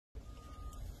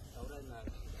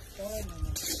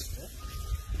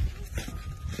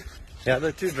Yeah,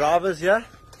 the two drivers here.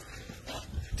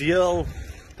 DL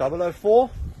 004.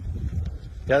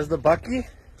 Here's the bucky.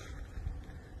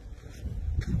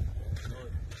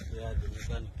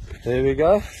 There we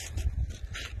go.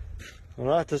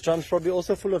 Alright, this drum's probably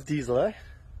also full of diesel, eh?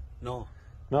 No.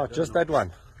 No, just that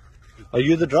one. Are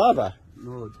you the driver?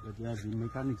 No, but yeah, the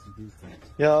mechanics is this one.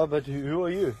 Yeah, but who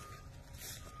are you?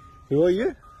 Who are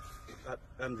you?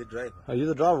 I'm the driver. Are you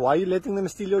the driver? Why are you letting them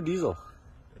steal your diesel?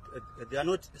 They are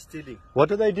not stealing.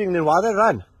 What are they doing then? Why they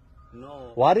run?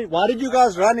 No. Why did you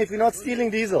guys run if you're not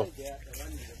stealing diesel?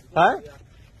 Huh?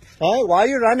 Huh? Why are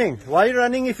you running? Why are you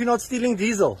running if you're not stealing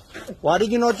diesel? Why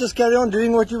did you not just carry on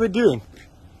doing what you were doing?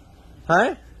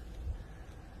 Huh?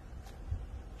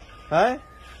 Huh?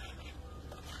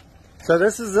 So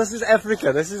this is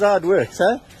Africa. This is how it works,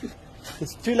 huh?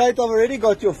 It's too late. I've already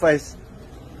got your face.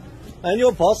 And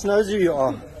your boss knows who you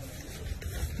are.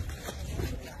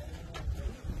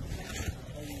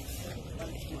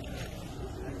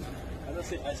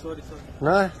 I saw it.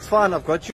 No, it's fine. I've got you.